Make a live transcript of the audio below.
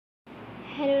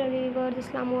Hello viewers,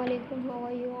 Assalamu alaikum. How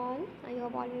are you all? I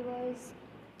hope all viewers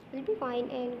will be fine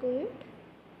and good.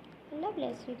 Allah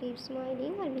bless you, keep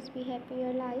smiling, always be happy in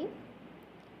your life.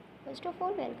 First of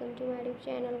all, welcome to my YouTube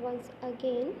channel once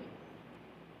again.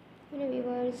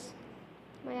 Viewers,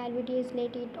 my all video is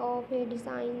related of hair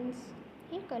designs,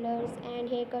 hair colors and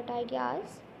haircut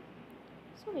ideas.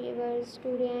 So viewers,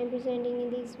 today I am presenting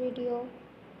in this video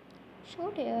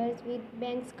short hairs with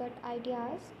bangs cut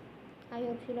ideas. I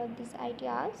hope you love these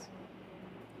ideas.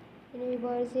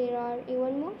 Viewers, there are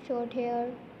even more short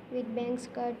hair with bangs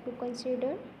cut to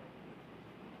consider.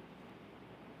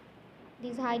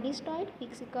 These highly styled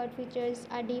pixie cut features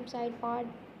a deep side part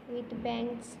with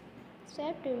bangs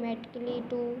swept dramatically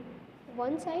to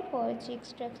one side for a chic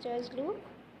structures look.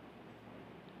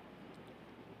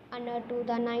 Under to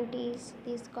the 90s,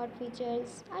 this cut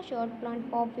features a short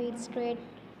blunt pop with straight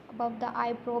above the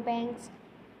eyebrow bangs,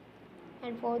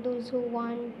 and for those who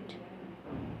want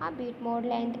a bit more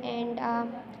length and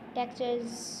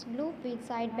textures, loop with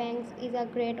side bangs is a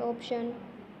great option,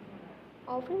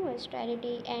 offering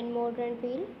versatility and modern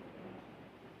feel.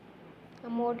 A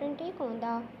modern take on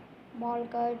the ball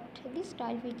cut, this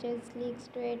style features sleek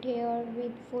straight hair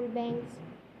with full bangs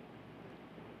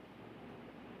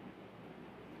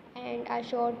and a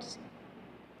short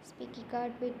spiky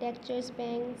cut with textures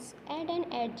bangs. Add an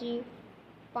edgy,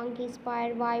 punk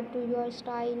inspired vibe to your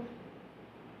style.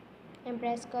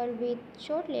 Empress curl with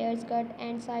short layers cut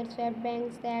and side swept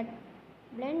bangs that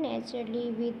blend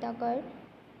naturally with the cut.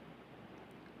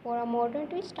 For a modern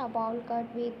twist, a bowl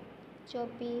cut with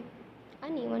choppy,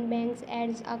 uneven bangs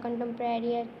adds a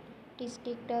contemporary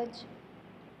artistic touch.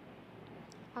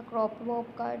 A cropped bob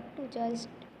cut to just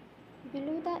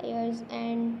below the ears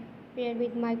and paired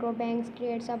with micro bangs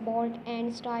creates a bold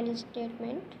and stylish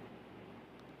statement.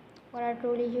 For a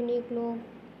truly unique look,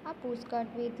 a push cut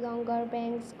with longer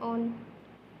bangs on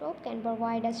top can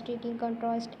provide a striking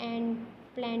contrast and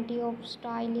plenty of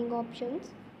styling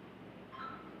options.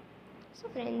 So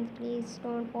friends, please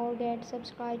don't forget to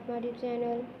subscribe my YouTube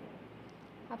channel.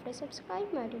 After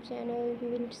subscribe my YouTube channel, you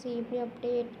will receive the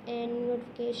update and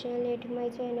notification related to my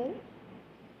channel.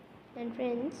 And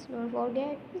friends, don't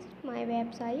forget to visit my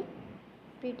website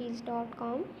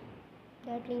pretties.com.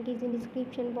 That link is in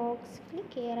description box.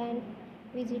 Click here and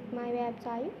visit my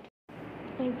website.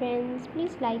 And friends,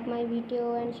 please like my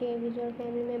video and share with your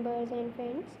family members and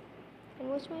friends. And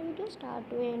watch my video start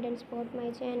to end and support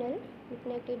my channel. Be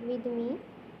connected with me.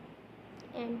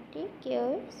 And take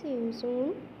care. See you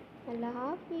soon. Allah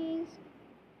Hafiz.